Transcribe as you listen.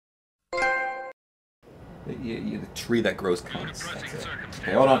The tree that grows counts. That's it.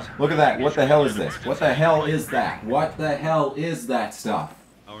 Okay, hold on. Look at that. What the hell is this? What the hell is that? What the hell is that stuff?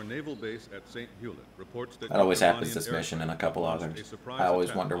 Our naval base at St. Hewlett reports that That always happens this mission and a couple others. I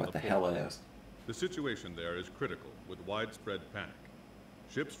always wonder what the hell it is. The situation there is critical, with widespread panic.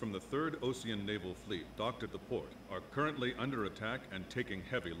 Ships from the 3rd Ocean Naval Fleet docked at the port are currently under attack and taking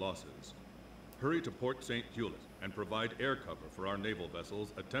heavy losses. Hurry to Port St. Hewlett and provide air cover for our naval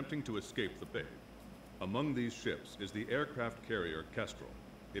vessels attempting to escape the bay. Among these ships is the aircraft carrier KESTREL.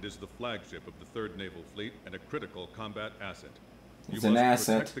 It is the flagship of the 3rd Naval Fleet and a critical combat asset. It's an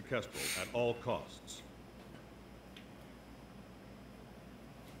asset. Protect the KESTREL at all costs.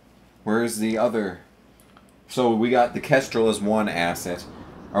 Where's the other? So we got the KESTREL as one asset.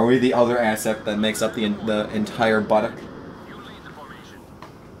 Are we the other asset that makes up the entire buttock? You lead the formation.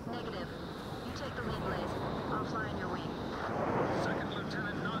 Negative. You take the lead, Blaze. I'll fly in your wing. Second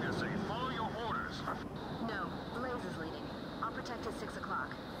Lieutenant Nagase, follow your orders. No, Blaze is leading. I'll protect at 6 o'clock.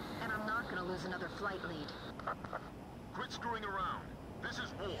 And I'm not gonna lose another flight lead. Quit screwing around. This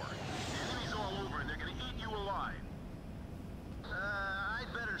is war. The enemy's all over and they're gonna eat you alive.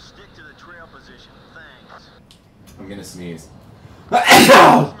 I'd better stick to the trail position. Thanks. I'm gonna sneeze.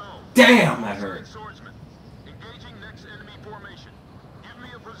 Ow! Damn, that hurt. Swordsman, engaging next enemy formation. Give me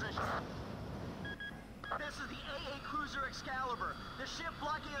a position. This is the AA Cruiser Excalibur. The ship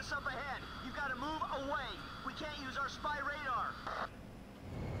blocking us up ahead. You've got to move away. We can't use our spy radar.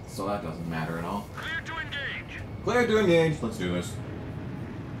 So that doesn't matter at all. Clear to engage. Clear to engage. Let's do this.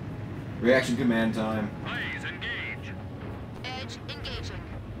 Reaction command time. Blaze, engage. Edge engaging.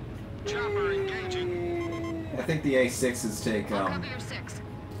 Chopper engaging. I think the A6s take, I'll cover your 6.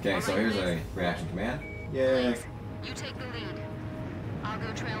 Okay, so here's a reaction command. Yay. Blaze, you take the lead. I'll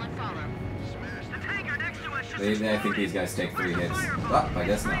go trail and follow. The tanker next to us just I think these guys take 3 hits. Oh, I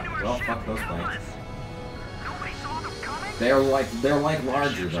guess not. Well, fuck those planes. Nobody saw them coming? They're like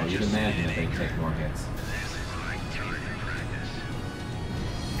larger though. You'd imagine that they'd take more hits.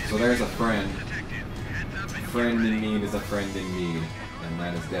 So there's a friend. Friend in need is a friend in need, and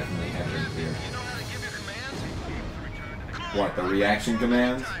that is definitely evident here. What, the reaction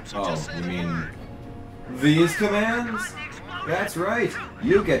commands? Oh, you mean these commands? That's right.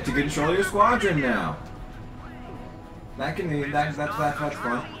 You get to control your squadron now. That can be that's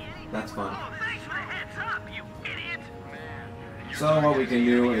fun. That's fun. Thanks for the heads up, you idiot. So what we can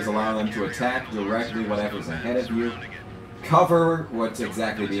do is allow them to attack directly whatever's ahead of you, cover what's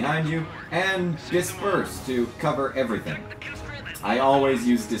exactly behind you, and disperse to cover everything. I always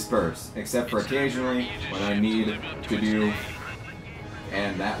use disperse, except for occasionally when I need to do,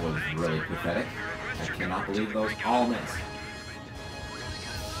 and that was really pathetic. I cannot believe those all missed.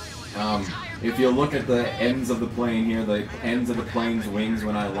 If you look at the ends of the plane here, the ends of the plane's wings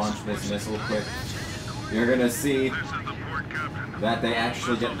when I launch this missile quick, you're gonna see that they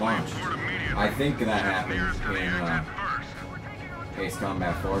actually get launched. I think that happens in Ace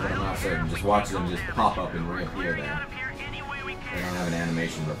Combat 4, but I'm not certain. Just watch them just pop up and reappear there. They don't have an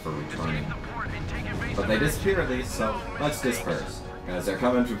animation but for returning. But they disappear at least, so let's disperse. Because they're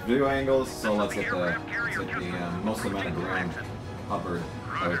coming from 2 angles, so let's get the most amount of ground covered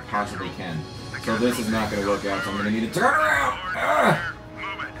that we possibly can. So this is not going to work out, so I'm going to need to turn around! Ah!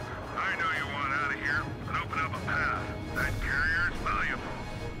 Move it. I know you want out of here, but open up a path. That carrier is valuable.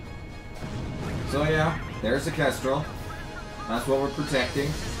 So yeah, there's the KESTREL. That's what we're protecting.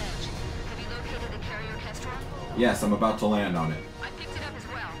 Have you located the carrier KESTREL? Yes, I'm about to land on it. I picked it up as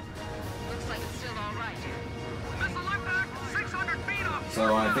well. Looks like it's still all right. Missile impact 600 feet off.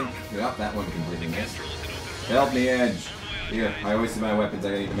 So I think, yep, that one completely missed. Help me, Edge. Here, I wasted my weapons.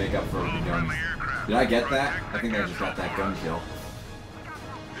 I need to make up for the guns. Did I get that? I think I just got that gun kill.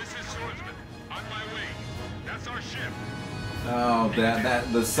 This is Swordsman. On my way. That's our ship. Oh,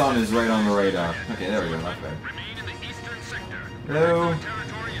 the sun is right on the radar. Okay, there we go. That's better. Remain in the eastern sector. Hello.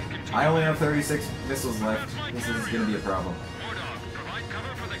 Territory and continue. I only have 36 missiles left. This is going to be a problem. Mordog, provide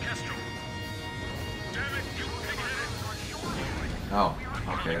cover for the Kestrel. Damn it, you pig-headed. Oh,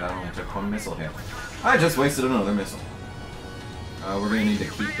 okay, that only took 1 missile hit. I just wasted another missile. We're going to need to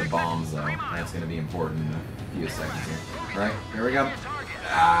keep the bombs, though. That's going to be important in a few seconds here. Alright, here we go.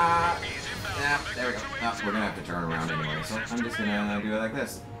 Ah! Yeah, there we go. Oh, we're going to have to turn around anyway, so I'm just going to do it like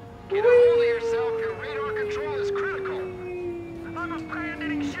this. Get a hold of yourself. Your radar control is critical. I'm a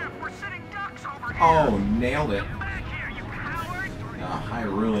pioneering ship. We're sitting ducks over here. Oh, nailed it. Back here, you coward. I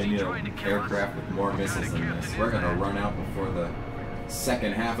really need an aircraft with more missiles than this. We're going to run out before the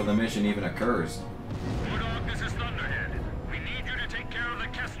second half of the mission even occurs. Mordog, this is Thunderhead. We need you to take care of the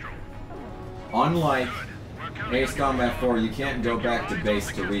Kestrel. Unlike Ace Combat 4, you can't go back to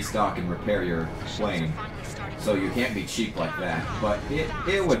base to restock and repair your plane. So you can't be cheap like that. But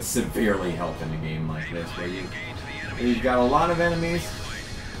it would severely help in a game like this, where you've got a lot of enemies,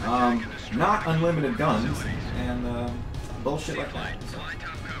 not unlimited guns, and bullshit like that. So,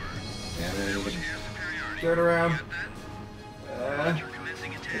 yeah, then you can turn around.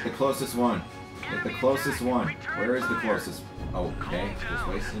 Get the closest one. Get the closest one. Where is the closest? Oh, okay. Just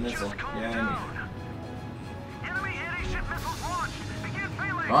wasted a missile. Yeah, I mean.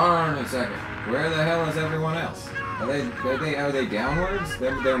 Hold on a second. Where the hell is everyone else? Are they downwards?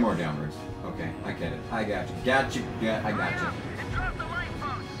 They're more downwards. Okay, I get it. I got you. Got you. Yeah, I got you.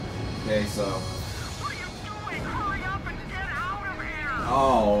 Okay, so.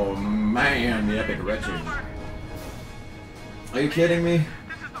 Oh man, the epic wretched. Are you kidding me?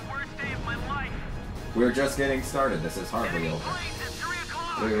 We're just getting started. This is hardly over.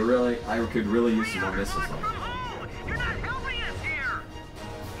 I could really use some more missiles.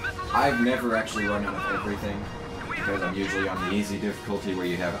 I've never actually run out of everything because I'm usually on the easy difficulty where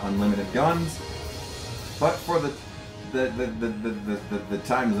you have unlimited guns. But for the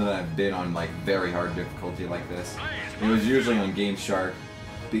times that I've been on like very hard difficulty like this, it was usually on Game Shark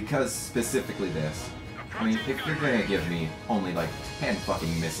because specifically this. I mean, if you're gonna give me only like 10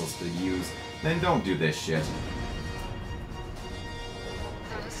 fucking missiles to use, then don't do this shit.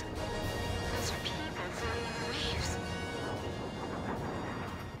 Those are people floating in the waves.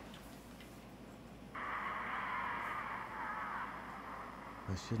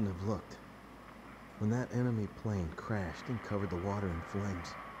 I shouldn't have looked. When that enemy plane crashed and covered the water in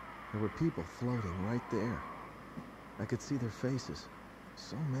flames, there were people floating right there. I could see their faces.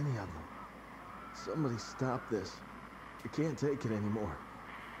 So many of them. Somebody stop this. I can't take it anymore.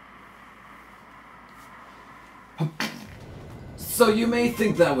 So you may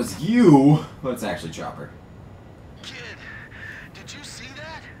think that was you, but it's actually Chopper. Kid, did you see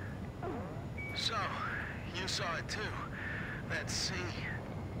that? So, you saw it too. Let's see.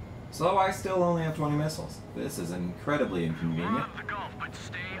 So I still only have 20 missiles. This is incredibly inconvenient. The Gulf, but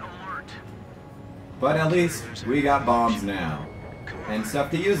stay alert. But at least we got bombs now. And stuff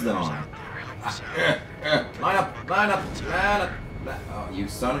to use them on. Line up, line up, line up. Oh, you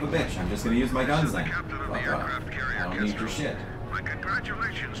son of a bitch. I'm just gonna use my guns then. Fuck off. I don't need your shit. My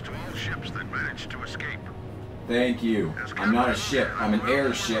congratulations to all ships that managed to escape. Thank you. I'm not a ship. I'm an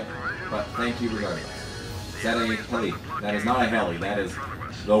airship. But thank you regardless. Is that a heli? That is not a heli. That is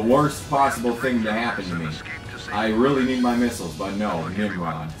the worst possible thing to happen to me. I really need my missiles, but no,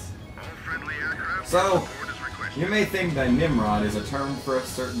 Nimrods. So, you may think that Nimrod is a term for a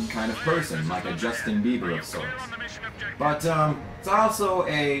certain kind of person, like a Justin Bieber of sorts. But, it's also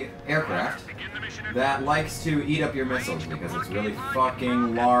a aircraft that likes to eat up your missiles because it's really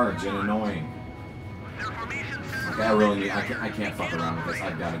fucking large and annoying. Okay, I really need, I can't fuck around with this.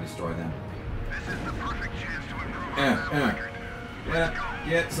 I've got to destroy them. Yeah,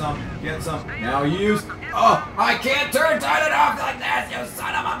 get some. Now use. Oh, I can't turn it off like this, you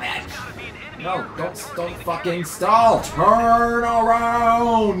son of a bitch! No, don't fucking stall. Turn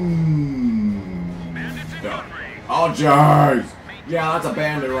around. Oh, jeez. Yeah, that's a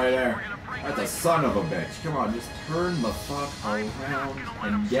bandit right there. That's a son of a bitch. Come on, just turn the fuck around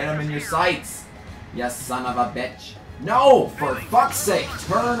and get him in your sights. You son of a bitch. No, for fuck's sake,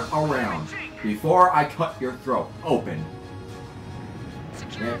 turn around before I cut your throat open.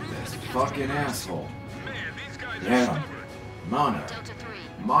 Get this fucking asshole. Yeah. Mana.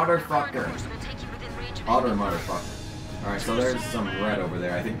 Motherfucker. Other motherfucker. Alright, so there's some red over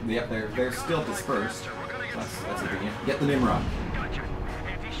there. I think, yep, they're still dispersed. That's a good one. Get the Nimrod.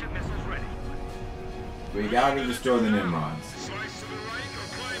 We gotta destroy the Nimrods.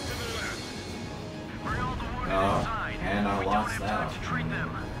 And I lost that.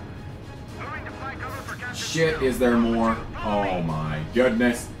 Shit, is there more? Oh my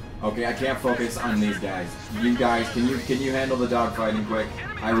goodness. Okay, I can't focus on these guys. You guys, can you handle the dogfighting quick?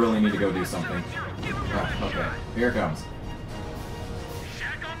 I really need to go do something. Okay, here it comes.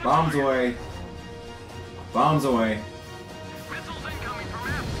 Bombs away. Bombs away.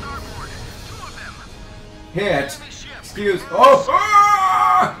 Hit. Excuse. Oh!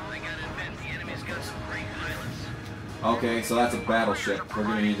 Ah! Okay, so that's a battleship. We're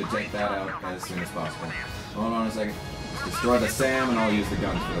gonna need to take that out as soon as possible. Hold on a second. Destroy the SAM and I'll use the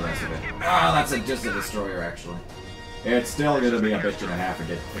guns for the rest of it. Ah, that's just a destroyer actually. It's still gonna be a bitch and a half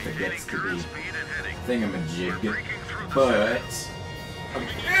if it gets to be thingamajig. But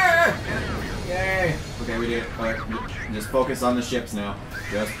yay! Okay, we did. Alright, just focus on the ships now.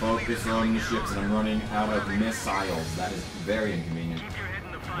 Just focus on the ships, and I'm running out of missiles. That is very inconvenient.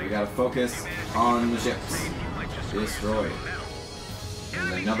 We gotta focus on the ships. Destroyed.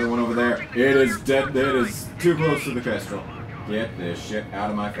 There's another one over there. It is dead. It is too close to the Kestrel. Get this shit out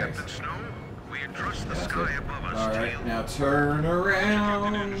of my face. That's good. Alright, now turn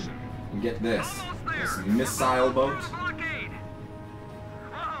around and get this. This missile boat.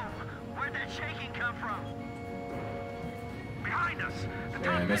 Where'd that shaking come from? Behind us.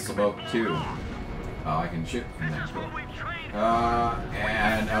 And missile boat 2. Oh, I can shoot from that.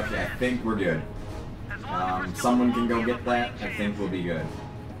 And okay, I think we're good. Someone can go get that. I think we'll be good.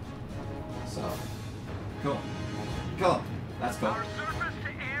 So, cool. Cool. That's cool. Our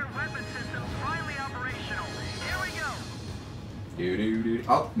surface-to-air weapon system's finally operational. Here we go. Do.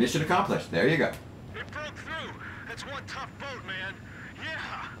 Oh, mission accomplished. There you go. It broke through. That's one tough boat, man.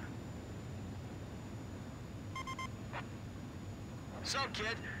 Yeah. So,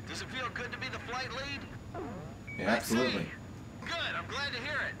 kid, does it feel good to be the flight lead? Yeah, absolutely. Good, I'm glad to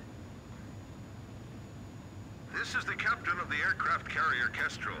hear it. This is the captain of the aircraft carrier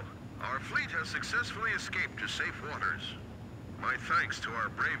Kestrel. Our fleet has successfully escaped to safe waters. My thanks to our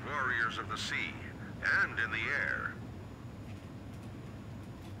brave warriors of the sea and in the air.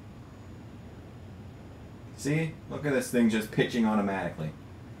 See? Look at this thing just pitching automatically.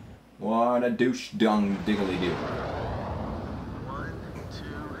 What a douche dung diggly do. 1, 2,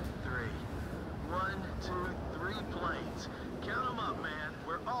 3. 1, 2, 3 planes. Count them up, man.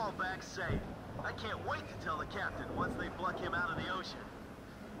 We're all back safe. I can't wait to tell the captain once they pluck him out of the ocean.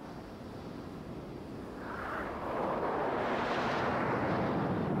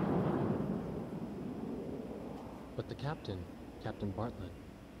 But the captain, Captain Bartlett,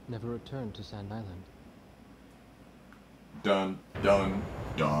 never returned to Sand Island. Dun, dun,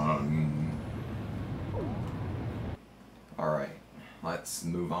 dun. Alright, let's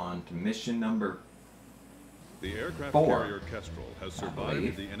move on to mission number The aircraft 4. carrier Kestrel has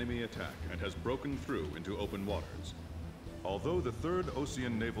survived the enemy attack and has broken through into open waters. Although the 3rd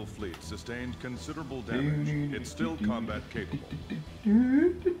Ocean Naval Fleet sustained considerable damage, it's still combat capable.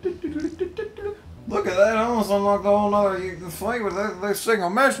 Look at that! I almost unlocked a whole nother fight with this single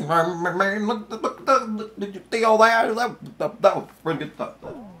mission. Man, look, did you see all that? That was pretty good stuff.